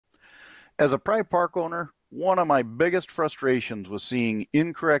As a private park owner, one of my biggest frustrations was seeing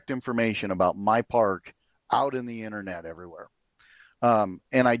incorrect information about my park out in the internet everywhere.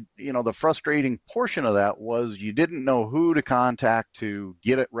 The frustrating portion of that was you didn't know who to contact to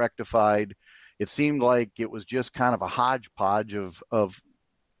get it rectified. It seemed like it was just kind of a hodgepodge of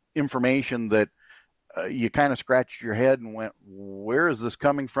information that you kind of scratched your head and went, where is this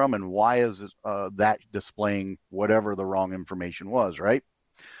coming from and why is that displaying whatever the wrong information was, right?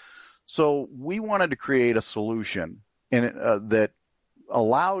 So we wanted to create a solution that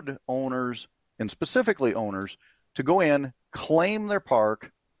allowed owners, and specifically owners, to go in, claim their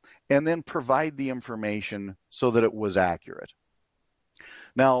park, and then provide the information so that it was accurate.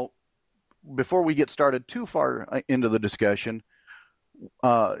 Now, before we get started too far into the discussion,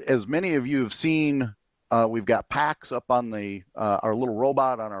 as many of you have seen, we've got PAX up on our little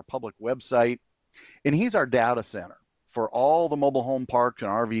robot on our public website, and he's our data center for all the mobile home parks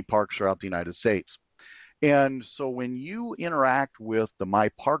and RV parks throughout the United States. And so when you interact with the My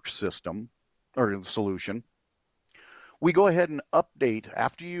Park system or solution, we go ahead and update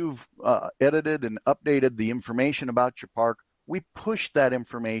after you've edited and updated the information about your park. We push that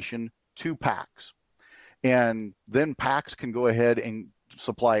information to PAX, and then PAX can go ahead and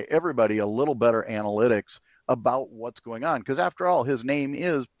supply everybody a little better analytics about what's going on, because after all, his name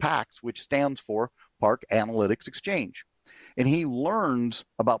is PAX, which stands for Park Analytics Exchange, and he learns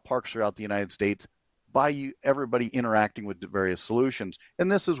about parks throughout the United States by everybody interacting with the various solutions,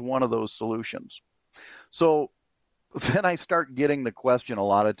 and this is one of those solutions. So then I start getting the question a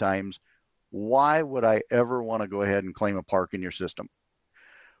lot of times, why would I ever want to go ahead and claim a park in your system?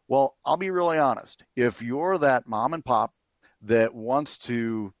 Well, I'll be really honest. If you're that mom and pop that wants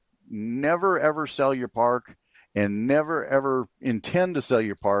to never ever sell your park and never ever intend to sell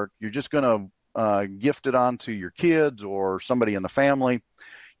your park, you're just going to gift it on to your kids or somebody in the family,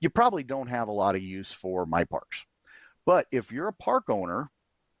 you probably don't have a lot of use for My Parks. But if you're a park owner,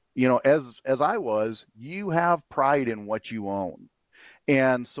 as I was, you have pride in what you own.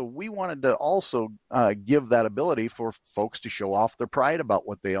 And so we wanted to also give that ability for folks to show off their pride about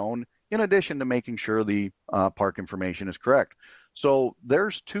what they own, in addition to making sure the park information is correct. So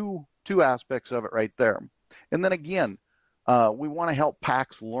there's two aspects of it right there. And then again, we want to help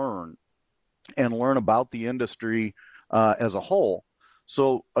PAX learn about the industry as a whole.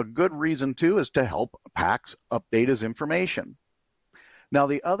 So a good reason too is to help PAX update his information. Now,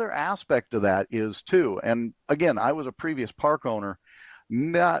 the other aspect of that is too, and again, I was a previous park owner,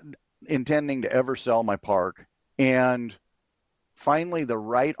 not intending to ever sell my park, and finally the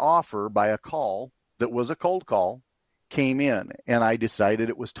right offer by a call that was a cold call came in, and I decided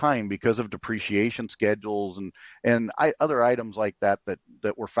it was time because of depreciation schedules and other items like that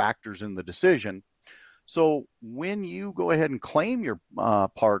were factors in the decision. So when you go ahead and claim your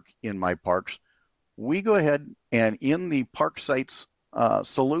park in My Parks, we go ahead and in the Park Sites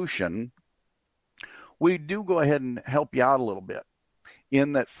solution, we do go ahead and help you out a little bit.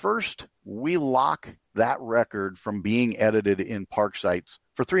 In that first, we lock that record from being edited in Park Sites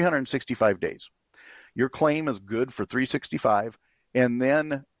for 365 days. Your claim is good for 365, and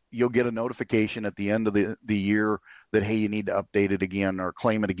then you'll get a notification at the end of the year that, hey, you need to update it again or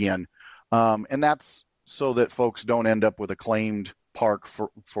claim it again. And that's so that folks don't end up with a claimed park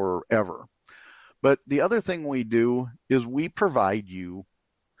forever. But the other thing we do is we provide you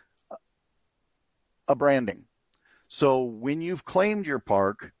a branding. So when you've claimed your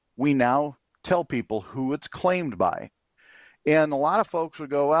park, we now tell people who it's claimed by. And a lot of folks would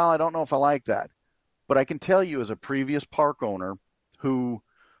go, well, I don't know if I like that. But I can tell you as a previous park owner who,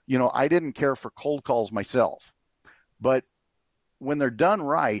 I didn't care for cold calls myself. But when they're done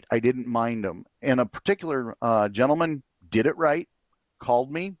right, I didn't mind them. And a particular gentleman did it right,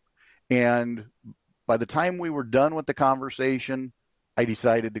 called me, and by the time we were done with the conversation, I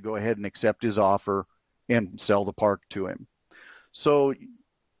decided to go ahead and accept his offer and sell the park to him. So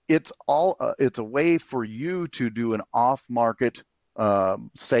it's a way for you to do an off-market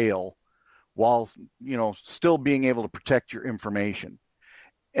sale while still being able to protect your information.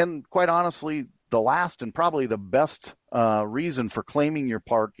 And quite honestly, the last and probably the best reason for claiming your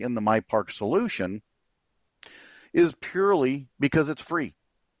park in the My Park solution is purely because it's free.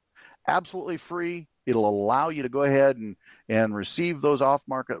 Absolutely free. It'll allow you to go ahead and receive those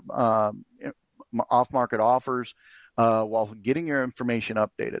off-market offers while getting your information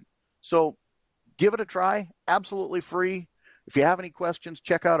updated. So give it a try. Absolutely free. If you have any questions,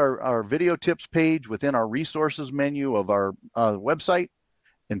 check out our video tips page within our resources menu of our website.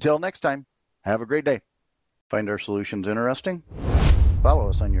 Until next time, have a great day. Find our solutions interesting? Follow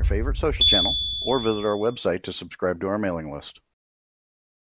us on your favorite social channel or visit our website to subscribe to our mailing list.